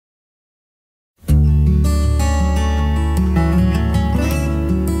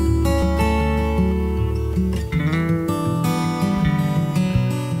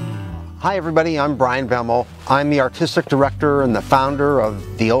Hi everybody, I'm Brian Bemmel. I'm the artistic director and the founder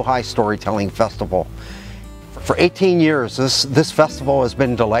of the Ojai Storytelling Festival. For 18 years, this festival has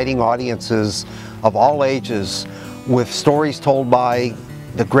been delighting audiences of all ages with stories told by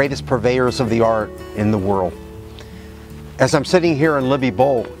the greatest purveyors of the art in the world. As I'm sitting here in Libby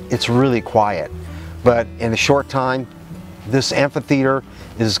Bowl, it's really quiet, but in a short time, this amphitheater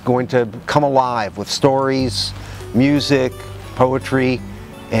is going to come alive with stories, music, poetry,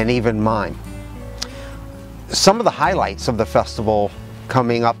 and even mime. Some of the highlights of the festival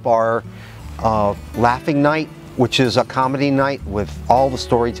coming up are Laughing Night, which is a comedy night with all the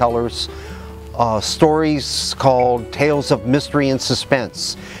storytellers. Stories called Tales of Mystery and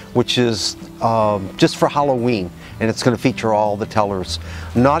Suspense, which is just for Halloween, and it's going to feature all the tellers.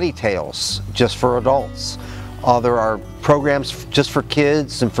 Naughty Tales, just for adults. There are programs just for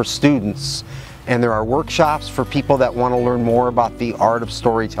kids and for students. And there are workshops for people that want to learn more about the art of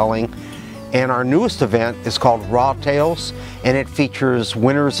storytelling. And our newest event is called Raw Tales, and it features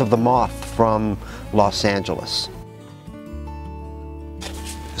Winners of the Moth from Los Angeles.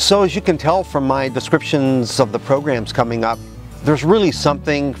 So as you can tell from my descriptions of the programs coming up, there's really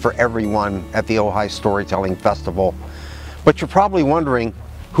something for everyone at the Ojai Storytelling Festival. But you're probably wondering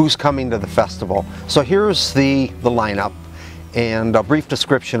who's coming to the festival. So here's the lineup and a brief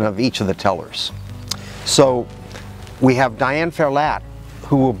description of each of the tellers. So we have Diane Ferlatte,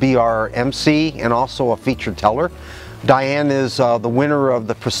 who will be our MC and also a featured teller. Diane is the winner of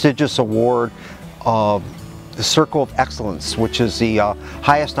the prestigious award, the Circle of Excellence, which is the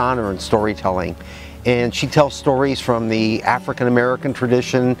highest honor in storytelling. And she tells stories from the African American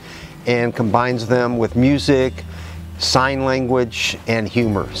tradition and combines them with music, sign language, and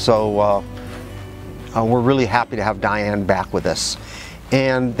humor. So we're really happy to have Diane back with us.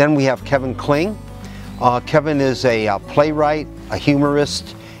 And then we have Kling. Kevin is a playwright, a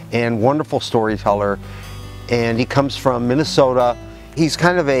humorist, and wonderful storyteller. And he comes from Minnesota. He's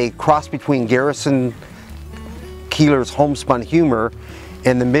kind of a cross between Garrison Keillor's homespun humor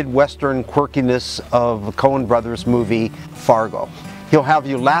and the Midwestern quirkiness of the Coen brothers movie Fargo. He'll have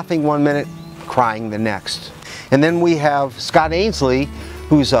you laughing one minute, crying the next. And then we have Scott Ainslie,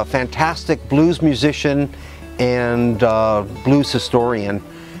 who's a fantastic blues musician and blues historian,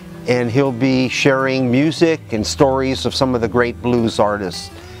 and he'll be sharing music and stories of some of the great blues artists.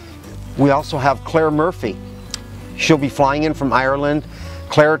 We also have Clare Murphy. She'll be flying in from Ireland.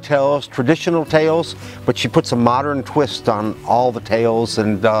 Clare tells traditional tales, but she puts a modern twist on all the tales,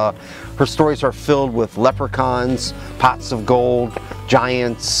 and her stories are filled with leprechauns, pots of gold,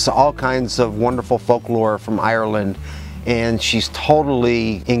 giants, all kinds of wonderful folklore from Ireland. And she's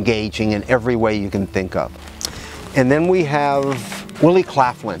totally engaging in every way you can think of. And then we have Willy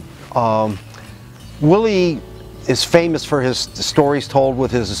Claflin. Willy is famous for his stories told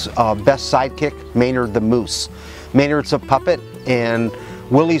with his best sidekick, Maynard the Moose. Maynard's a puppet, and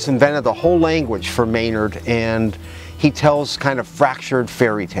Willy's invented the whole language for Maynard, and he tells kind of fractured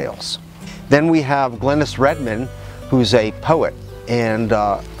fairy tales. Then we have Glenis Redmond, who's a poet, and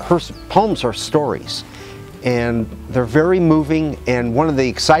her poems are stories. And they're very moving, and one of the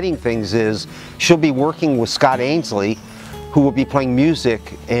exciting things is she'll be working with Scott Ainslie, who will be playing music,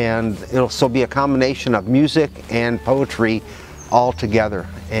 and it'll so be a combination of music and poetry all together.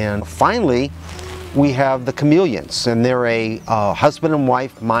 And finally, we have the Chameleons, and they're a husband and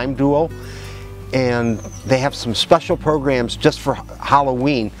wife mime duo, and they have some special programs just for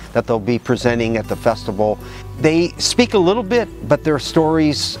Halloween that they'll be presenting at the festival. They speak a little bit, but their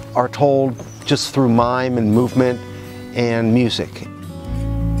stories are told just through mime and movement and music.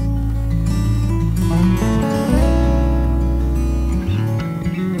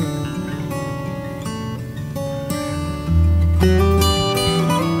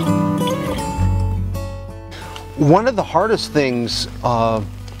 One of the hardest things to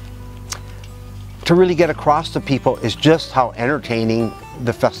really get across to people is just how entertaining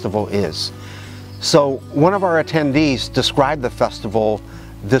the festival is. So one of our attendees described the festival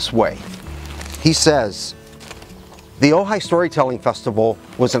this way. He says, "The Ojai Storytelling Festival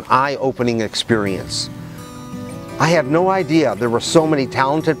was an eye-opening experience. I had no idea there were so many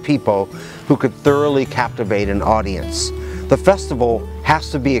talented people who could thoroughly captivate an audience. The festival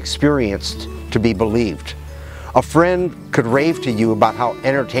has to be experienced to be believed. A friend could rave to you about how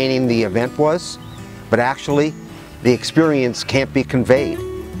entertaining the event was, but actually, the experience can't be conveyed.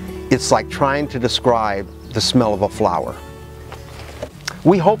 It's like trying to describe the smell of a flower."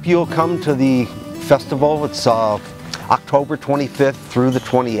 We hope you'll come to the festival. It's October 25th through the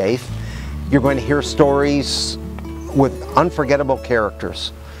 28th. You're going to hear stories with unforgettable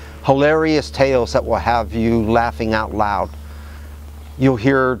characters, hilarious tales that will have you laughing out loud. You'll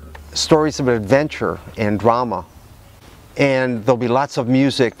hear stories of adventure and drama, and there'll be lots of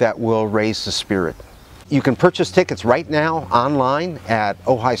music that will raise the spirit. You can purchase tickets right now online at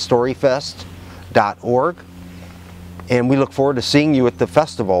ojaistoryfest.org, and we look forward to seeing you at the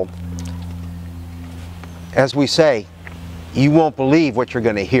festival. As we say, you won't believe what you're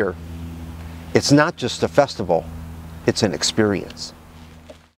going to hear. It's not just a festival, it's an experience.